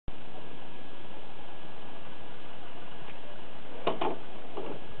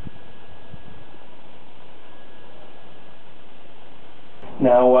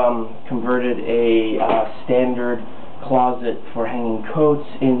now converted a standard closet for hanging coats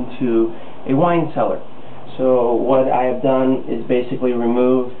into a wine cellar. So what I have done is basically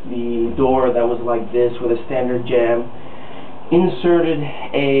remove the door that was like this with a standard jamb, inserted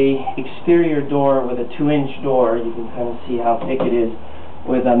a exterior door with a 2-inch door. You can kind of see how thick it is,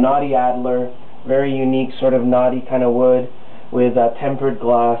 with a knotty Adler, very unique sort of knotty kind of wood with tempered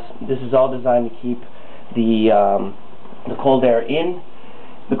glass. This is all designed to keep the cold air in.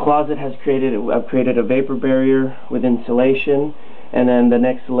 The closet has I've created a vapor barrier with insulation, and then the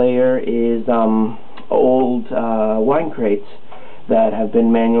next layer is old wine crates that have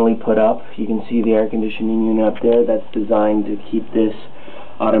been manually put up. You can see the air conditioning unit up there. That's designed to keep this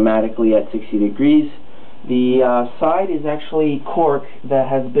automatically at 60 degrees. The side is actually cork that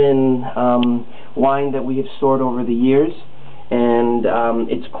has been wine that we have stored over the years, and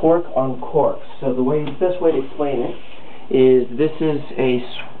it's cork on corks. So the best way to explain it is this is a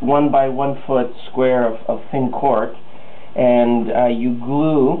 1 by 1 foot square of thin cork, and you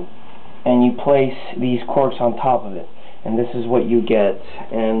glue and you place these corks on top of it, and this is what you get.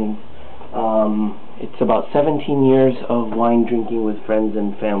 And it's about 17 years of wine drinking with friends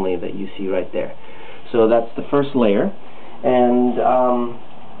and family that you see right there. So that's the first layer, and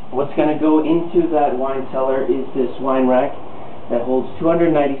what's going to go into that wine cellar is this wine rack that holds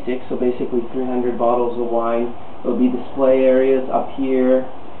 296, so basically 300 bottles of wine. There'll be display areas up here,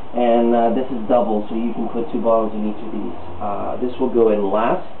 and this is double, so you can put 2 bottles in each of these. This will go in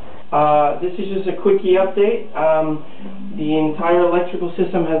last. This is just a quickie update. The entire electrical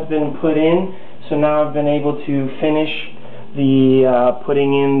system has been put in, so now I've been able to finish the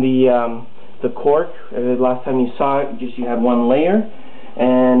putting in the cork. Last time you saw it, you had 1 layer,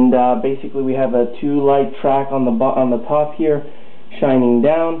 and basically we have a 2 light track on the top here, shining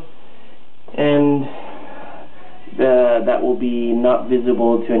down, and that will be not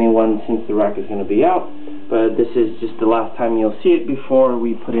visible to anyone since the rack is going to be out, but this is just the last time you'll see it before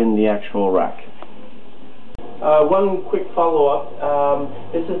we put in the actual rack. One quick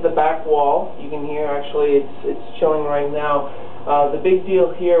follow-up. This is the back wall. You can hear actually it's chilling right now. The big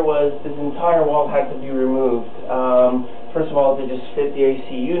deal here was this entire wall had to be removed. First of all, to just fit the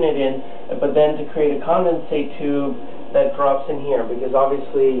AC unit in, but then to create a condensate tube that drops in here, because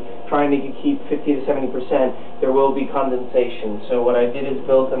obviously trying to keep 50 to 70%, there will be condensation. So what I did is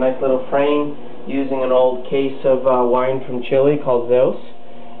built a nice little frame using an old case of wine from Chile called Zeus,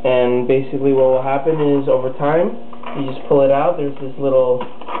 and basically what will happen is over time you just pull it out. There's this little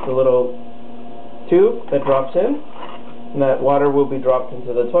tube that drops in, and that water will be dropped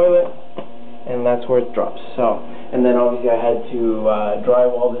into the toilet, and that's where it drops. So, and then obviously I had to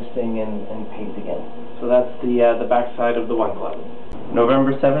drywall this thing and paint again. So that's the back side of the wine closet.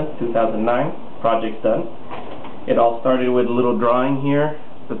 November 7th, 2009, project's done. It all started with a little drawing here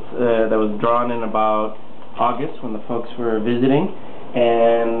that was drawn in about August when the folks were visiting,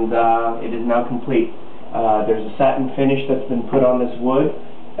 and it is now complete. There's a satin finish that's been put on this wood,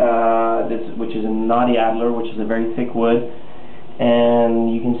 which is a knotty Adler, which is a very thick wood, and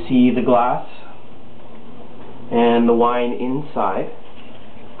you can see the glass and the wine inside.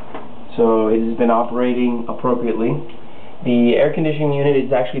 So it has been operating appropriately. The air conditioning unit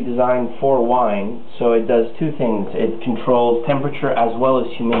is actually designed for wine, so it does 2 things. It controls temperature as well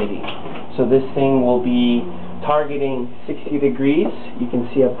as humidity. So this thing will be targeting 60 degrees, you can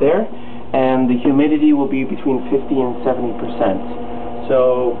see up there, and the humidity will be between 50 and 70%.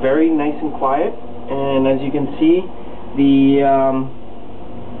 So very nice and quiet, and as you can see,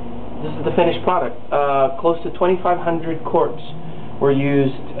 this is the finished product. Close to 2,500 corks were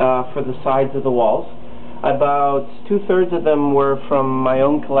used for the sides of the walls. About 2/3 of them were from my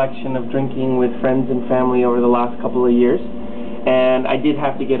own collection of drinking with friends and family over the last couple of years, and I did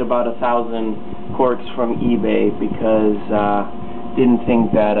have to get about 1,000 corks from eBay because didn't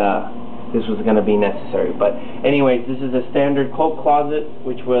think that this was going to be necessary. But anyways, this is a standard coat closet,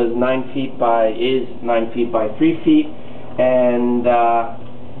 which was 9 feet by 3 feet, and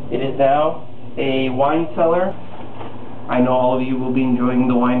it is now a wine cellar. I know all of you will be enjoying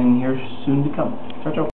the wine in here soon to come. Ciao, ciao.